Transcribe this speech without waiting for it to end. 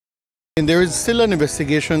And there is still an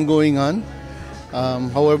investigation going on.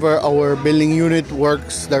 However, our building unit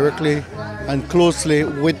works directly and closely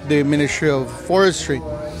with the Ministry of Forestry.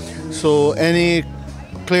 So any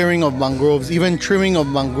clearing of mangroves, even trimming of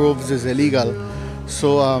mangroves is illegal.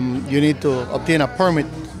 So you need to obtain a permit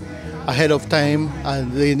ahead of time,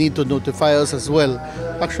 and they need to notify us as well.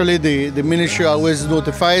 Actually, the ministry always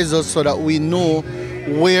notifies us so that we know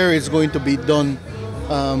where it's going to be done.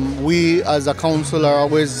 We as a council are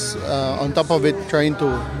always on top of it, trying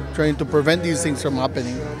to prevent these things from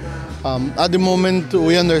happening. At the moment,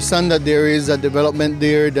 we understand that there is a development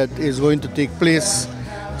there that is going to take place.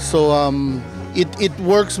 So it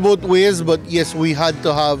works both ways, but yes, we had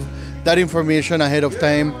to have that information ahead of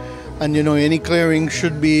time, and any clearing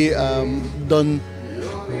should be done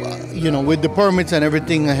with the permits and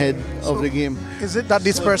everything ahead of the game. Is it that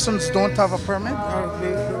these persons don't have a permit?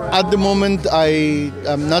 At the moment, I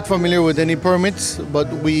am not familiar with any permits,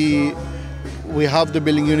 but we have the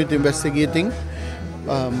building unit investigating.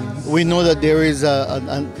 We know that there is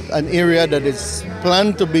an area that is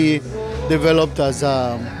planned to be developed as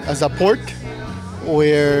a port,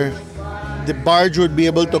 where the barge would be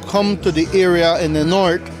able to come to the area in the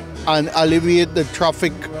north and alleviate the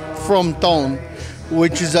traffic from town,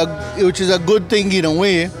 which is a good thing in a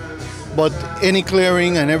way. But any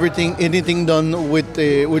clearing and anything done with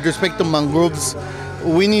respect to mangroves,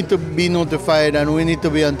 we need to be notified and we need to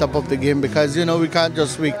be on top of the game, because we can't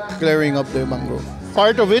just be clearing up the mangrove.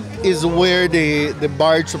 Part of it is where the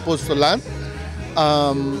barge is supposed to land,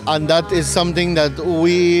 and that is something that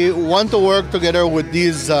we want to work together with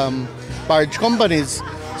these barge companies,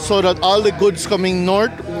 so that all the goods coming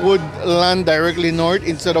north would land directly north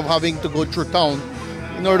instead of having to go through town,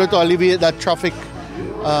 in order to alleviate that traffic.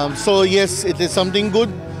 So yes, it is something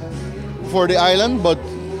good for the island, but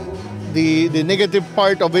the negative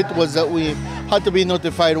part of it was that we had to be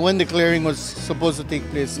notified when the clearing was supposed to take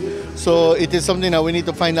place. So it is something that we need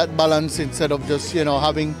to find that balance, instead of just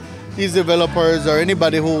having these developers or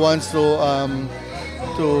anybody who wants to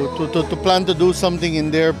plan to do something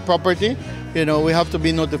in their property. We have to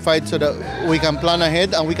be notified so that we can plan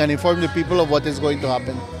ahead and we can inform the people of what is going to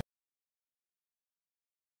happen.